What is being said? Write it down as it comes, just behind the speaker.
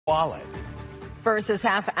wallet. First this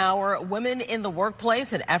half hour, women in the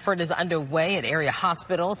workplace. An effort is underway at area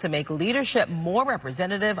hospitals to make leadership more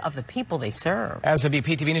representative of the people they serve. As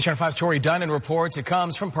WPTV NewsChannel 5 story done and reports, it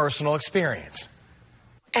comes from personal experience.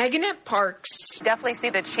 Agonette Parks. Definitely see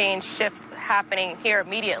the change shift happening here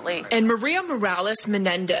immediately. And Maria Morales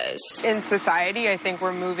Menendez. In society, I think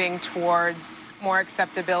we're moving towards more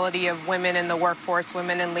acceptability of women in the workforce,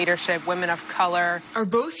 women in leadership, women of color. Are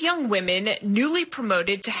both young women newly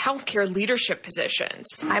promoted to healthcare leadership positions.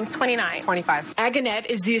 I'm 29. 25. Agonette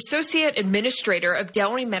is the Associate Administrator of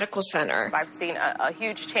Delray Medical Center. I've seen a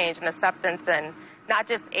huge change in acceptance and not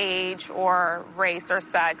just age or race or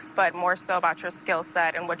sex, but more so about your skill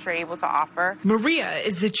set and what you're able to offer. Maria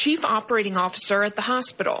is the Chief Operating Officer at the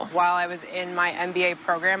hospital. While I was in my MBA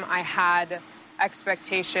program, I had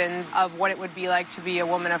expectations of what it would be like to be a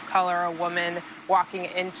woman of color, a woman walking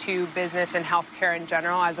into business and healthcare in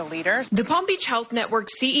general as a leader. The Palm Beach Health Network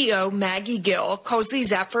CEO Maggie Gill calls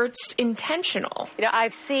these efforts intentional.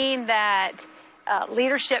 I've seen that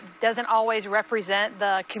leadership doesn't always represent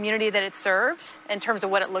the community that it serves in terms of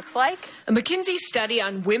what it looks like. A McKinsey study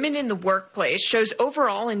on women in the workplace shows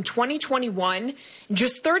overall in 2021,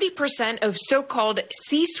 just 30% of so-called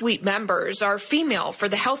C-suite members are female for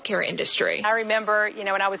the healthcare industry. I remember,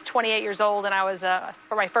 when I was 28 years old and I was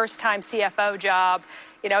for my first time CFO job,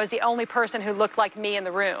 I was the only person who looked like me in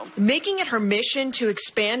the room. Making it her mission to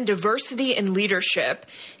expand diversity in leadership,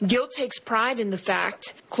 Gill takes pride in the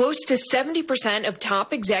fact close to 70% of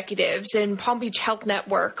top executives in Palm Beach Health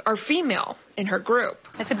Network are female in her group.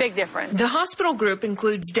 It's a big difference. The hospital group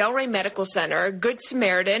includes Delray Medical Center, Good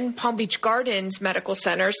Samaritan, Palm Beach Gardens Medical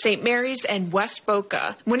Center, St. Mary's, and West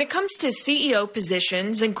Boca. When it comes to CEO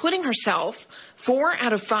positions, including herself, 4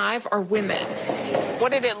 out of 5 are women.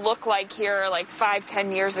 What did it look like here like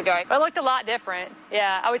 5-10 years ago? It looked a lot different.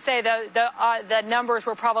 Yeah, I would say the numbers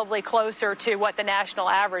were probably closer to what the national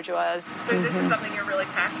average was. So this is something you're really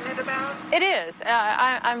passionate about? It is.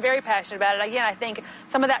 I'm very passionate about it. Again, I think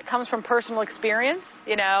some of that comes from personal experience,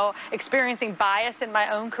 experiencing bias in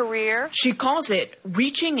my own career. She calls it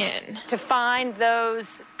reaching in. To find those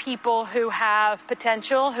people who have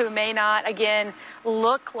potential, who may not, again,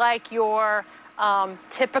 look like your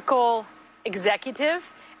typical executive,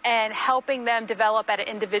 and helping them develop at an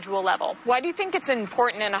individual level. Why do you think it's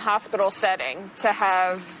important in a hospital setting to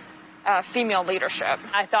have female leadership?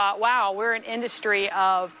 I thought, wow, we're an industry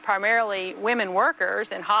of primarily women workers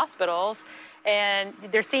in hospitals, and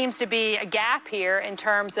there seems to be a gap here in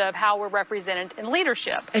terms of how we're represented in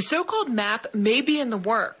leadership. A so-called map may be in the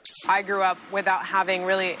works. I grew up without having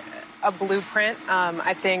really a blueprint.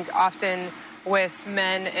 I think often with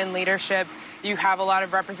men in leadership, you have a lot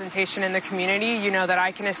of representation in the community. You know that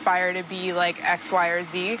I can aspire to be like X, Y, or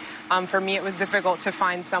Z. For me, it was difficult to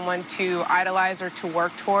find someone to idolize or to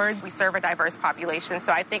work towards. We serve a diverse population,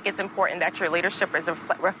 so I think it's important that your leadership is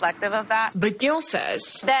reflective of that. But Gill says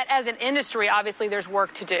that as an industry, obviously, there's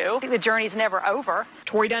work to do. The journey's never over.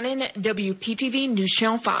 Tori Dunnan, WPTV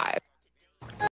NewsChannel 5.